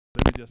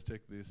just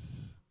take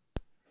this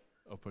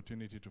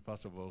opportunity to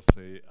first of all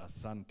say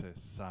asante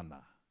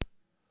sana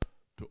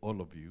to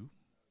all of you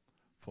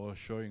for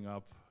showing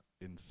up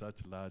in such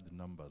large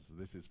numbers.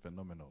 This is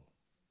phenomenal,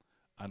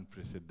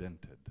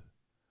 unprecedented.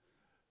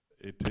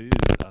 It is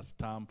a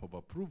stamp of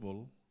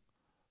approval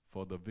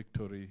for the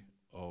victory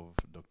of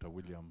Dr.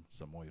 William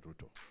Samoei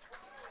Ruto.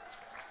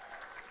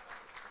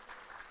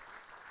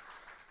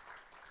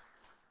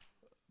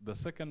 The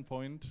second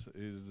point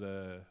is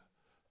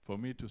for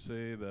me to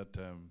say that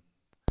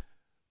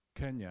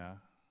Kenya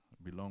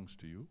belongs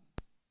to you.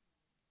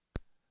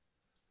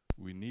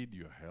 We need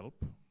your help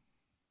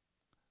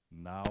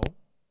now,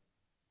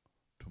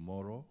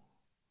 tomorrow,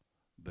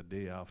 the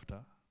day after,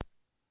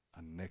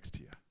 and next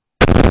year.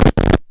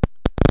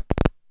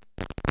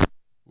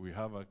 We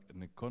have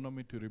an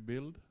economy to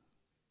rebuild.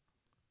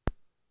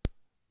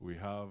 We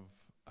have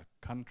a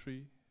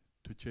country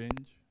to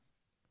change.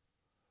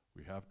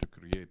 We have to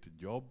create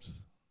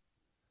jobs.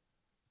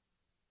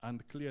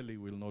 And clearly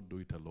we'll not do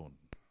it alone.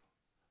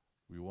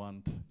 We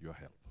want your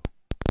help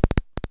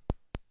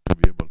to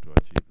be able to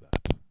achieve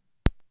that.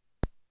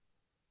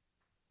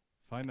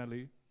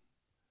 Finally,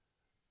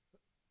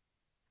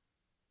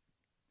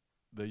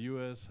 the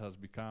US has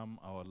become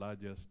our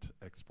largest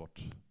export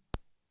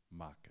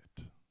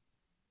market.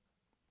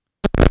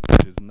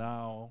 It is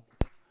now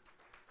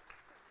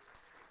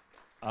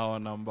our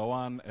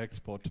 #1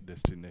 export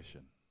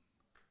destination.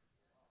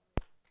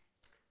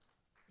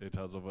 It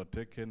has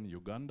overtaken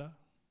Uganda.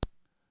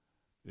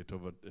 It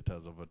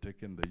has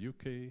overtaken the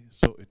UK,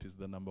 so it is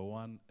the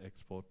 #1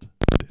 export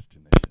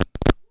destination.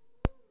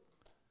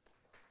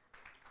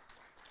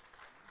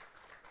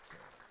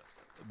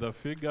 The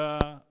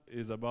figure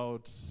is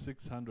about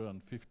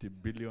 650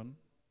 billion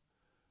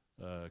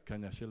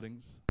Kenya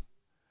shillings.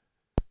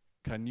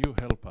 Can you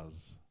help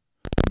us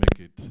make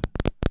it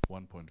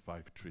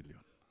 1.5 trillion?